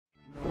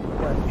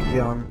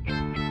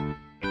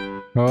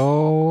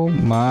Oh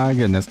my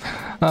goodness.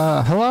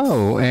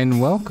 Hello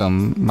and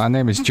welcome. My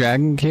name is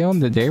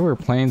Dragan. Today we're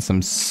playing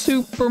some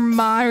Super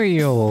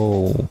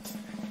Mario.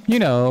 You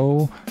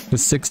know, the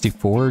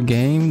 64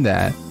 game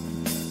that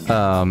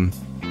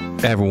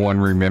everyone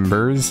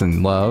remembers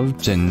and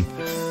loved, and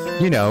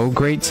you know,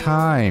 great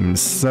times.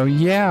 So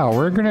yeah,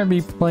 we're gonna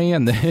be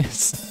playing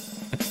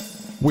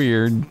this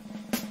weird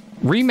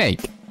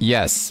remake.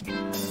 Yes.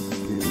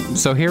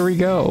 So here we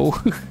go.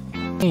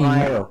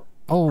 Mario,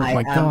 oh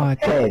my god.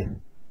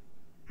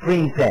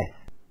 Princess.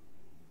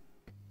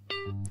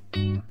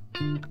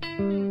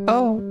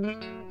 Oh,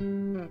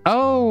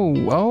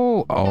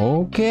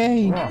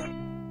 okay.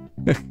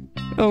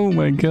 Oh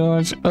my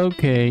gosh,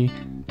 okay.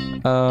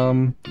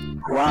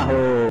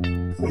 Wahoo.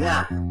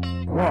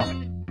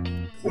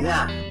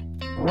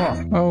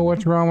 Oh,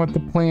 what's wrong with the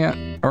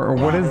plant? Or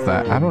what is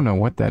that? I don't know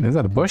what that is. Is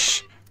that a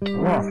bush?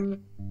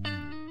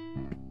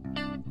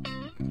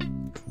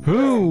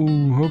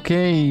 Ooh,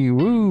 okay,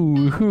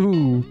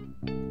 woo.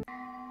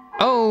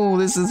 Oh,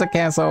 this is a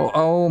castle.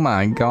 Oh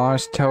my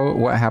gosh, Toad.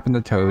 What happened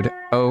to Toad?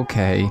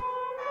 Okay.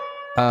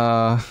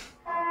 I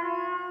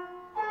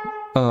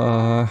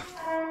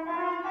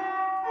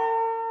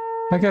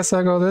guess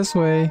I'll go this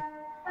way.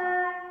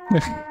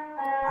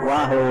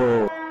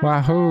 Wahoo.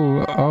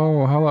 Wahoo.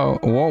 Oh, hello.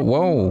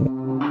 Whoa.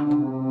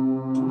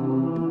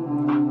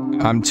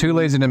 I'm too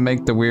lazy to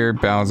make the weird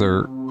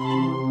Bowser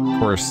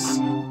course.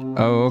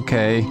 Oh,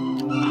 okay.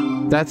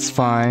 That's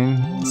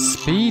fine.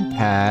 Speed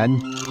pad.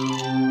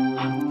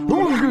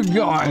 Oh,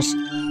 gosh.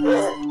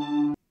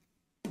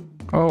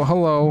 Oh,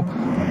 hello.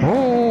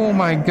 Oh,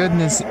 my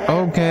goodness.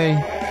 Okay.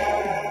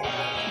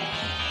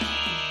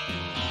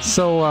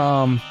 So,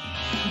 what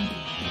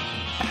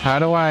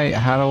do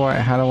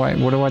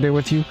I do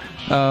with you?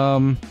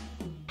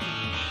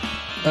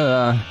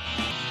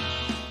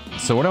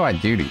 So what do I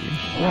do to you?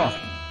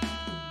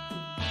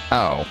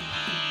 Oh,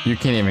 you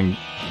can't even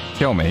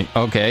kill me.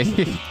 Okay.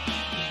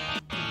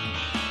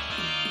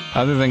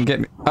 Other than get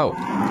me. Oh,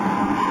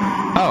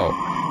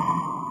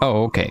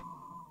 okay.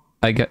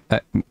 I got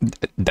that.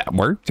 That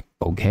worked.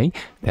 Okay,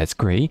 that's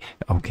great.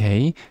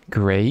 Okay,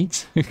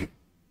 great.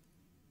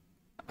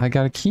 I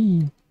got a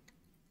key.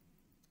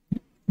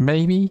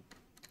 Maybe.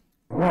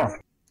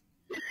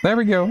 There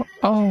we go.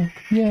 Oh,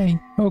 yay.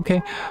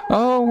 Okay.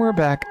 Oh, we're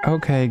back.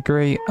 Okay,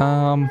 great.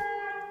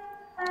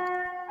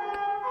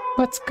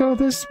 Let's go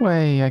this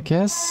way, I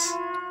guess.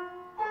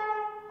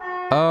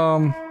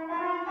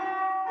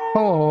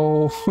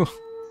 Hello.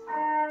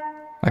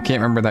 I can't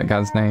remember that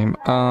guy's name.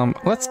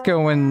 Let's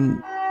go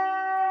in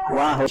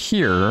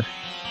here.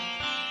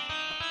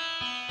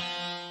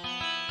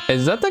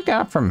 Is that the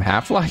guy from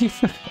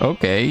Half-Life?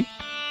 Okay.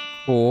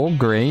 Cool,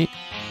 great.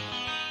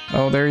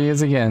 Oh, there he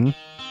is again.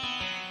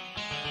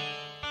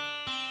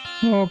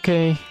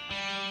 Okay.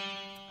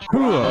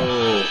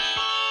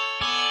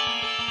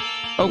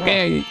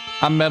 Okay,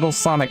 I'm Metal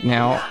Sonic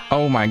now.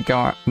 Oh my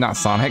god. Not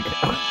Sonic.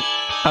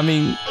 I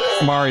mean,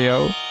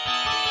 Mario.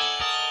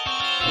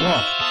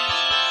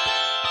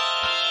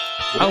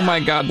 Oh my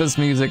god, this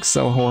music's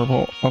so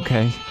horrible.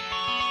 Okay.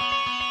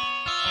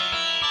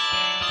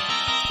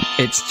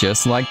 It's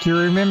just like you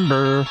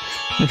remember.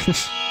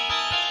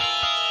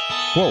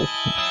 Whoa.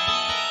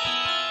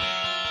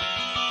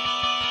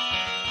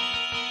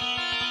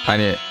 I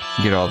didn't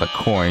get all the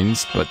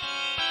coins, but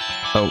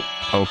oh,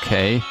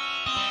 okay.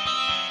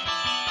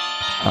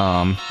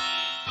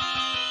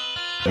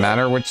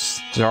 Matter which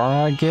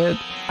star I get?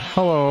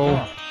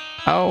 Hello.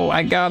 Oh,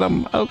 I got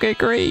him. Okay,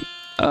 great.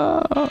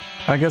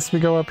 I guess we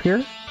go up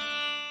here.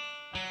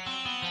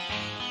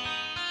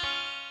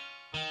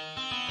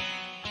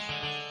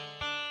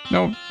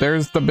 Nope,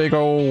 there's the big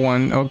old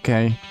one.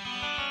 Okay.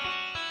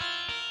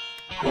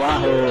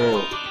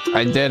 Wahoo.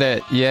 I did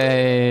it.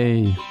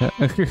 Yay.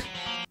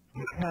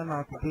 You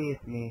cannot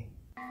beat me.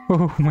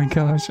 Oh my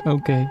gosh,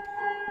 okay.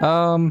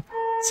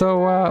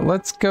 So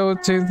let's go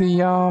to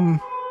the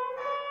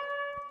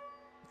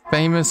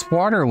famous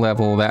water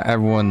level that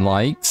everyone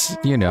likes,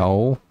 you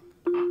know.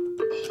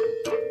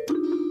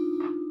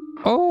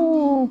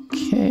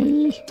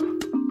 Okay.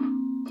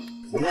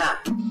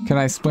 Can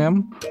I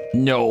swim?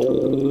 No,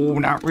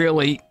 not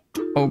really.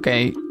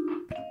 Okay.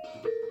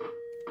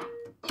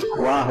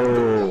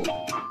 Wahoo.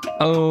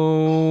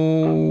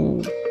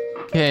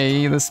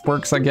 Okay, this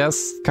works, I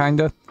guess,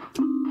 kinda.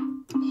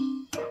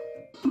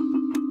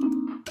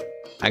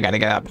 I gotta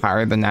get up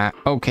higher than that.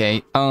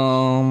 Okay,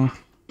 there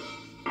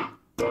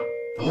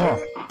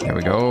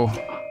we go.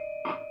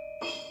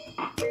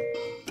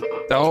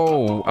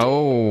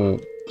 Oh,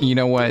 you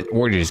know what?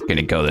 We're just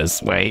gonna go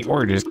this way.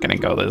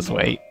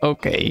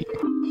 Okay.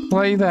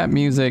 Play that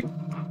music.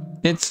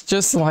 It's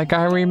just like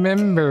I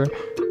remember.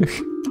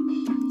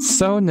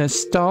 So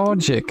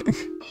nostalgic.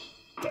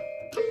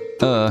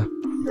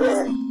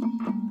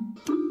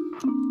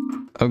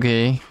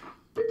 Okay.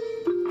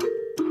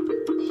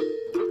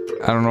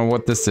 I don't know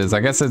what this is. I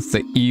guess it's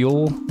the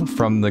eel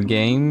from the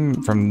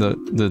game, from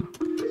the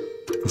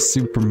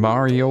Super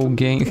Mario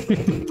game.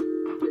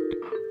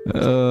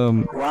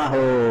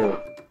 Wahoo.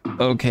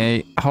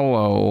 Okay,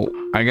 hello.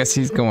 I guess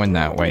he's going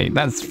that way.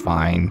 That's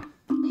fine.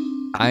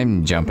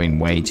 I'm jumping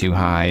way too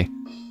high.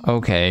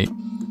 Okay.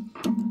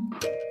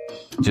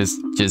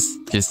 Just.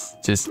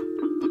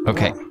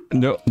 Okay.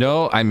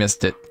 No, I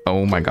missed it.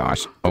 Oh my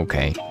gosh.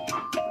 Okay.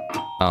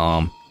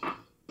 Go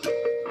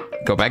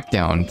back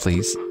down,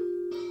 please.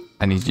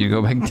 I need you to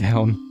go back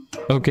down.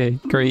 Okay,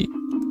 great.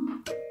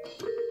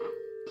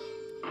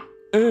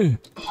 Wahoo!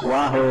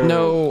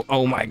 No,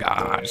 oh my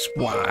gosh,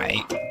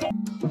 why?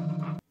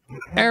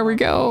 There we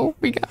go,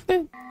 we got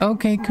it.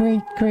 Okay,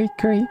 great.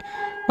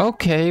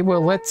 Okay,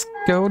 well, let's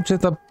go to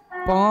the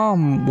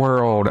bomb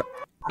world.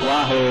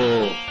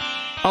 Wahoo!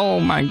 Oh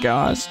my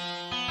gosh,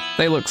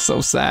 they look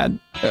so sad.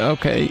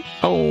 Okay,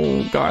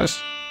 oh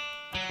gosh.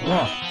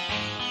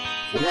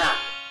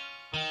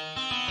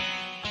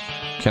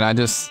 Can I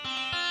just...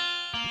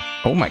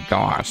 Oh my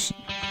gosh.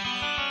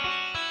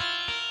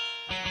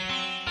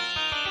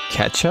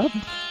 Ketchup?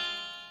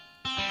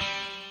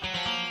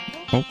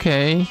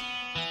 Okay.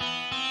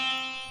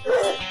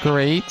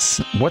 Great.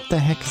 What the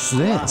heck is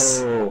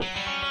this?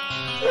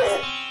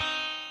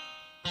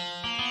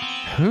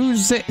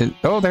 Who's it?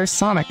 Oh, there's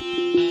Sonic.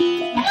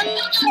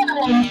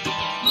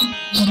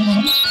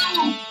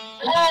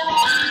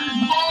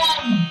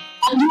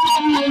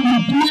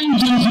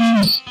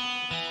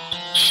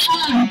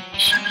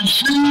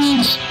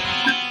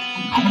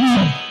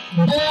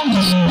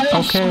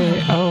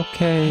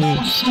 Okay.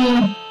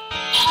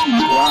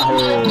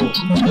 Wahoo!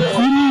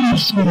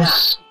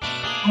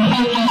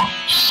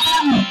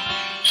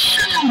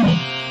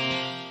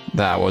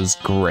 That was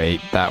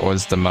great. That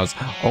was the most...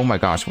 Oh my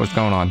gosh, what's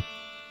going on?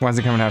 Why is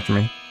it coming after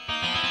me?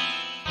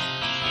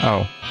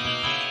 Oh.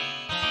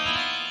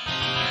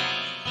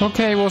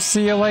 Okay, we'll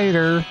see you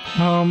later.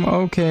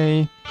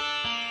 Okay.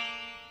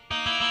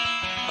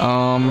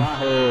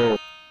 Wahoo!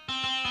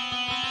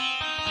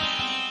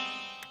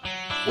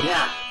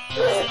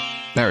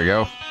 There we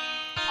go.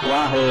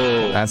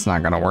 Wahoo! That's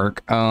not gonna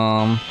work.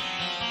 Wahoo!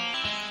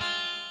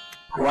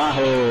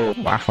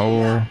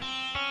 Wahoo.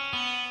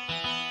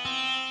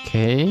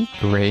 Okay,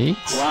 great.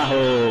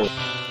 Wahoo!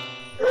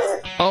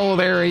 Oh,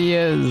 there he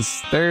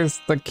is.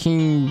 There's the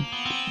King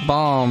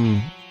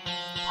Bomb.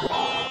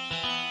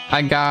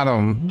 I got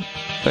him.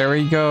 There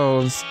he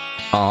goes.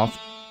 Off.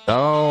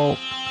 Oh.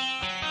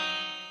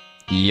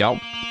 Yup.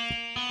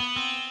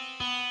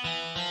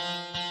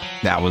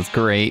 That was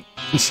great.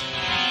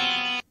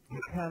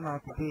 You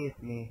cannot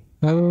beat me.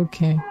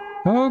 Okay.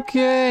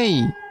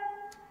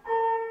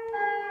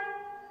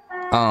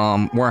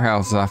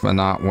 Warehouse I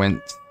haven't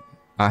went.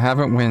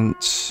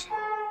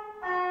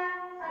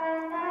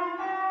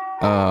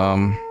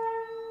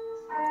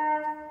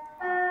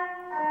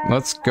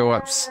 Let's go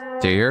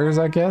upstairs,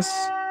 I guess.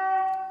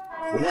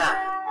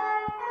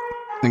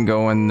 And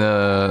go in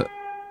the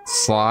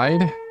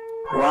slide.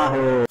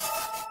 Wahoo!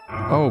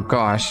 Oh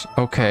gosh,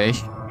 okay.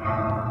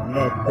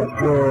 Let's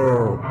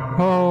go!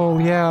 Oh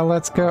yeah,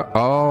 let's go.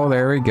 Oh,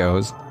 there he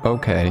goes.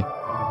 Okay.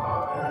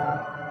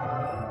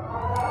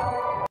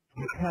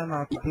 You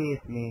cannot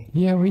beat me.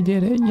 Yeah, we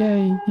did it.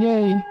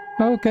 Yay.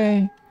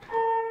 Okay.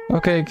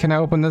 Okay, can I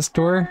open this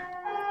door?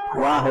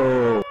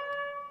 Wahoo!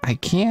 I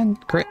can?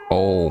 Great.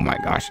 Oh my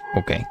gosh.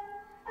 Okay.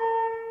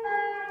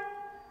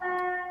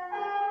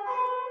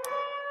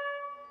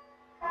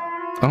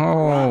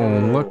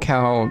 Oh, look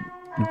how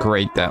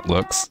great that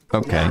looks.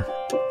 Okay.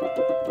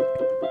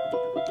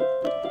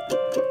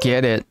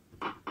 Get it.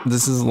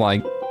 This is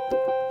like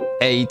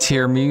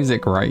A-tier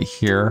music right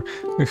here.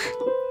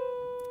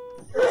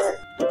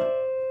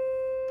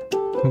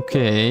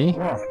 Okay.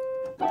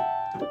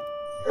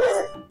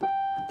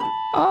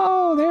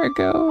 Oh, there it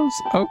goes.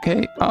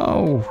 Okay.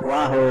 Oh.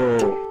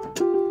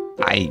 Wahoo!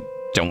 I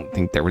don't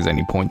think there was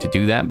any point to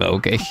do that, but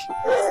okay.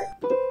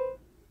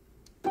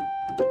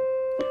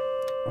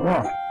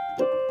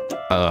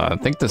 I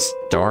think the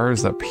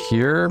star's up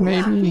here,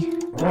 maybe?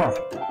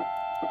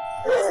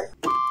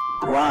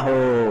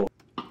 Wahoo!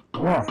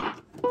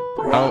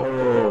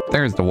 Oh,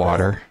 there's the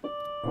water.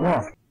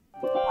 Wahoo!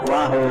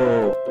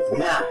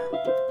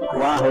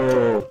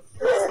 Wahoo!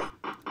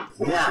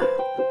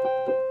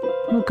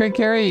 Okay,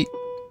 Gary.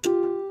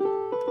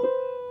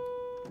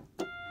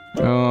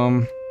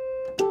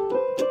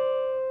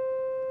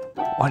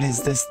 What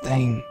is this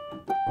thing?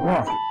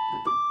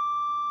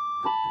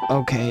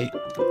 Okay.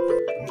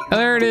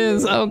 There it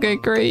is. Okay,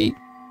 great.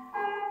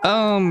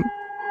 Oh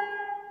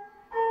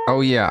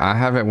yeah, I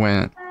haven't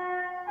went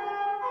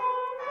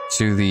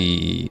to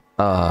the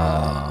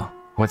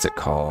what's it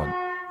called?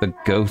 The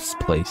ghost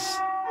place.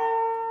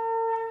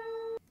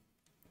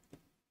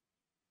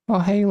 Oh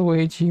hey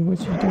Luigi, what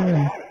you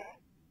doing?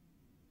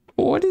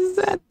 What is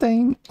that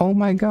thing? Oh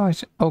my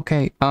gosh.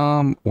 Okay,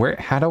 where,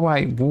 how do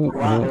I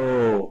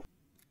Wahoo!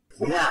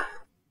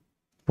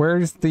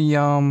 where's the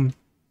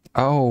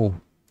oh.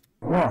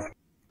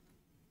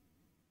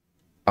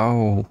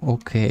 Oh,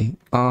 okay.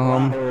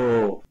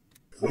 Wahoo!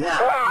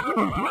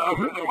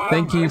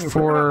 Thank you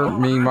for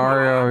me,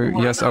 Mario.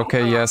 Yes,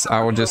 okay, yes.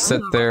 I will just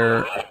sit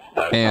there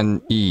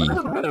and eat.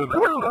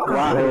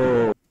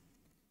 Wahoo!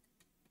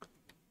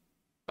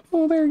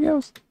 Oh, there he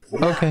goes.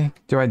 Okay.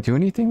 Do I do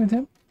anything with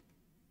him?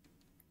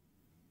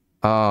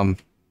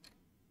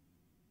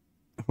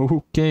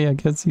 Okay, I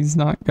guess he's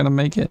not gonna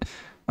make it.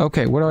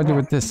 Okay, what do I do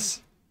with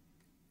this?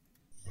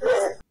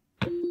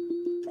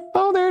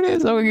 Oh, there it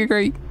is. Okay,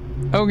 great.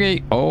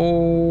 Okay.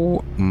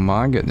 Oh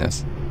my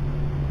goodness.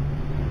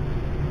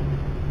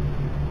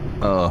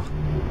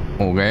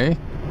 Okay.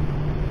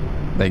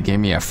 They gave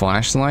me a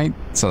flashlight,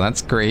 so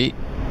that's great.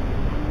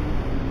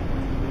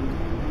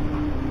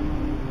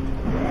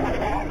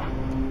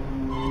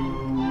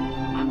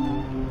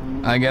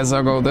 I guess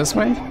I'll go this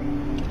way.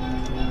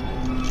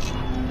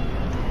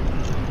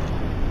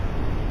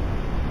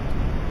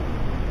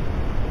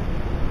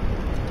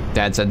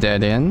 That's a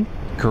dead end.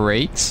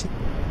 Great.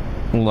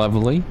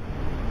 Lovely.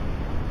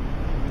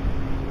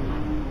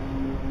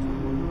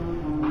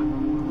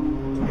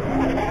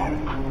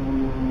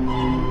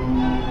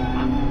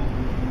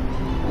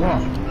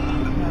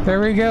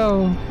 There we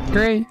go.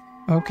 Great.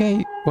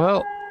 Okay.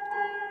 Well,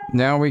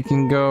 now we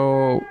can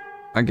go,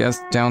 I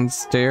guess,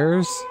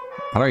 downstairs.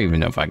 I don't even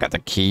know if I got the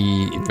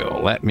key, if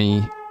it'll let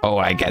me. Oh,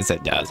 I guess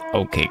it does.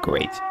 Okay,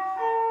 great.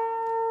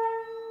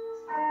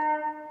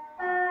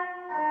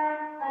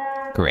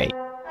 Great.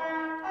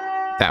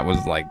 That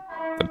was like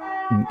the,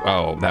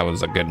 oh, that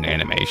was a good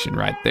animation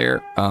right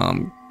there.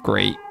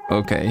 Great.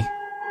 Okay.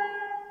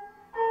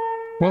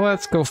 Well,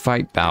 let's go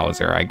fight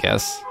Bowser, I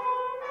guess.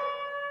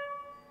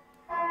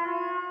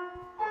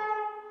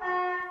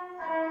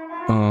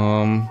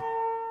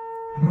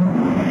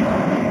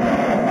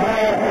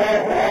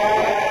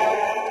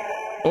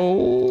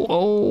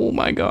 Oh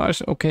my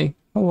gosh. Okay.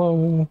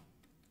 Hello.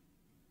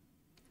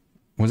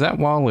 Was that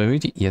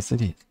Waluigi? Yes,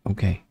 it is.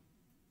 Okay.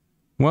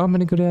 Well, I'm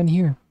gonna go down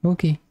here.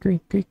 Okay.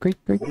 Great.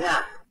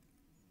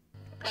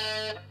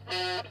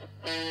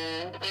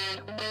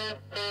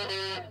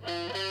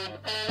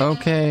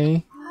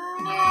 Okay.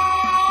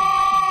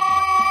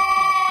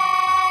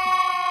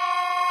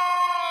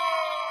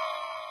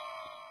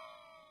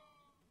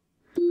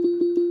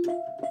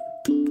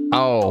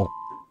 Oh.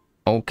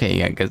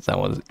 Okay, I guess that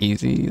was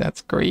easy.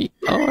 That's great.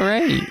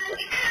 Alright.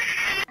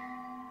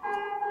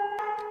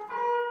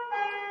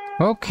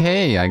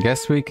 Okay, I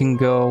guess we can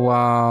go,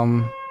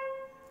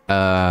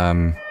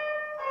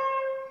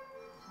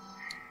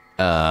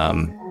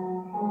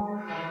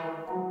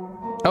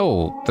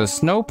 oh, the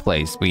snow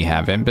place. We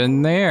haven't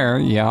been there.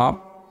 Yup.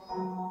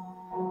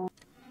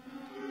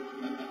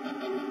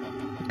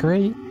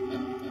 Great.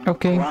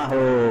 Okay.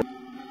 Wahoo.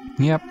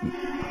 Yep.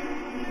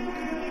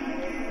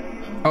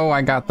 Oh,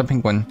 I got the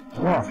pink one.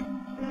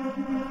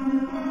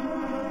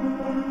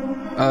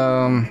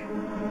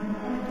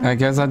 I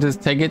guess I'll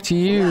just take it to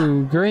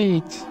you.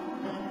 Great.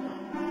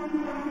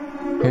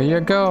 Here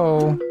you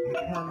go. You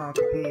cannot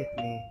beat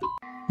me.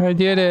 I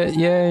did it.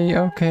 Yay.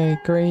 Okay,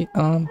 great.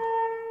 All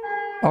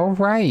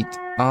right.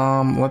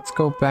 Let's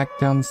go back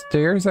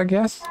downstairs, I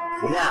guess.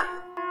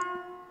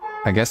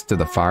 I guess to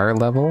the fire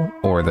level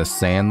or the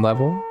sand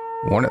level.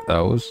 One of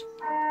those.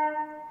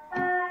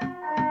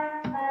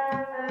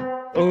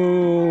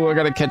 Oh, I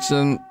gotta catch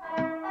them.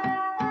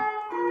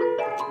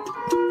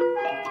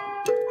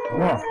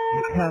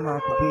 You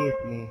cannot beat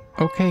me.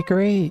 Okay,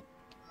 great.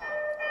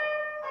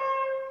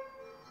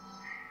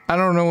 I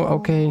don't know.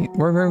 Okay,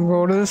 we're gonna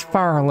go to this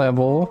fire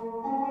level.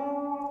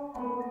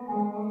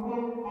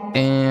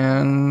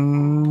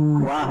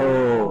 And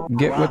Wahoo.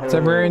 get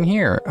whatever in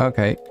here.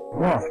 Okay.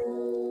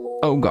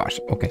 Oh gosh.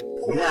 Okay.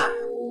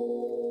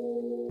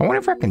 I wonder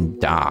if I can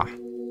die.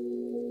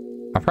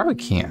 I probably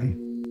can.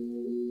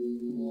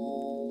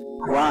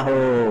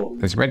 Wahoo.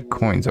 There's red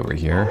coins over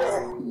here.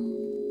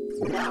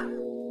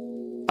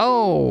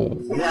 Oh!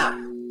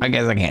 I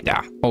guess I can't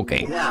die.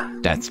 Okay,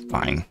 that's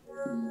fine.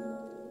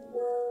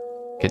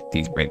 Get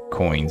these red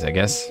coins, I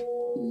guess.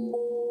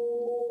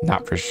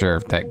 Not for sure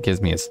if that gives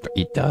me a star.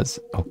 It does.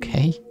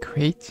 Okay,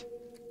 great.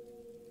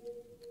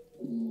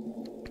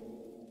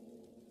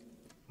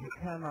 You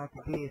cannot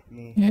beat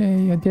me.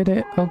 Yay, I did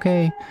it.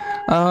 Okay.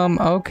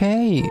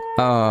 Okay.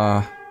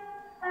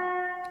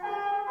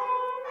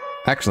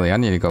 Actually, I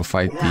need to go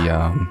fight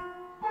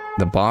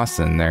the boss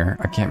in there.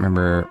 I can't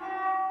remember.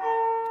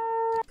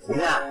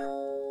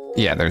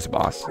 Yeah, there's a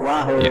boss.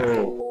 Wahoo.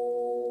 Yeah.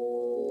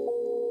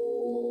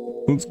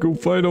 Let's go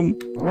fight him.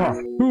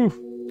 Ooh.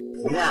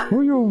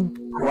 Woo-yoo.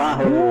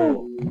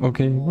 Wahoo.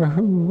 Okay.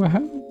 Wahoo,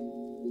 wahoo.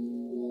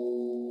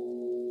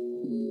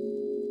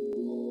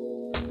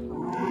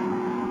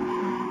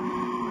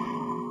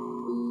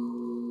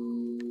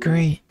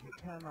 Great. You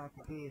cannot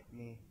beat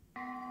me.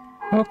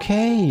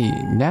 Okay,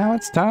 now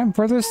it's time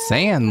for the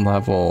sand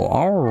level.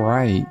 All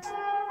right.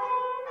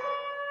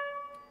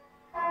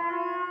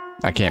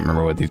 I can't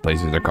remember what these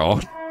places are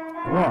called.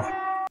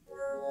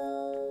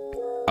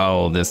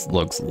 Oh, this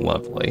looks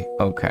lovely.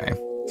 Okay.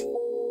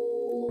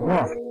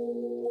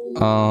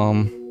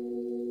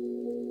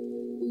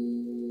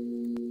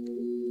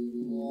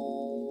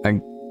 I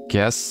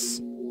guess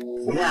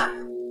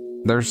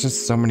there's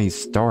just so many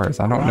stars.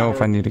 I don't know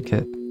if I need to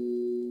get.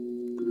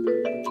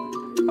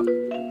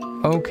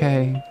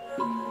 Okay.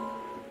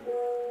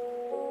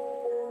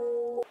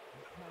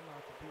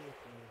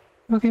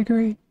 Okay,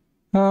 great.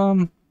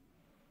 Yeah,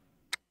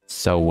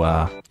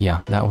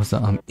 that was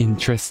an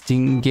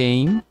interesting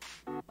game.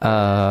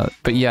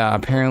 But yeah,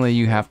 apparently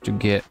you have to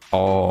get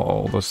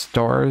all the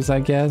stars, I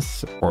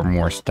guess, or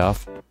more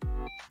stuff.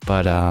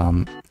 But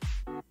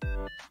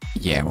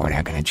yeah, we're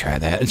not gonna try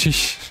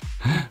that.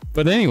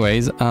 But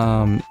anyways,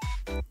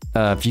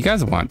 if you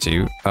guys want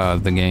to,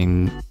 the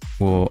game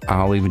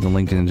I'll leave the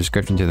link in the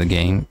description to the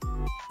game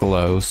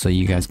below, so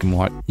you guys can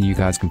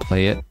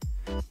play it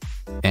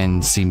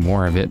and see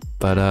more of it.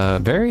 But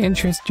very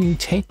interesting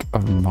take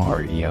of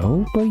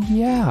Mario. But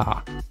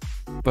yeah.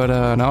 But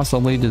and also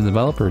leave the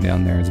developer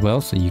down there as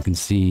well, so you can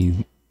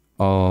see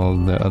all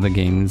the other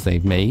games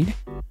they've made,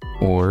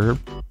 or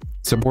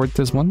support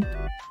this one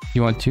if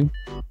you want to.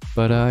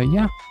 But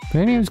yeah. But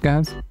anyways,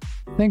 guys,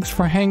 thanks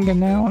for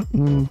hanging out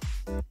and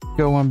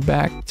going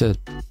back to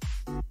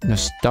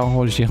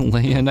nostalgia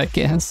land, I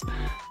guess.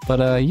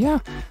 But yeah,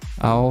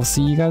 I'll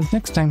see you guys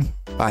next time.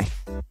 Bye.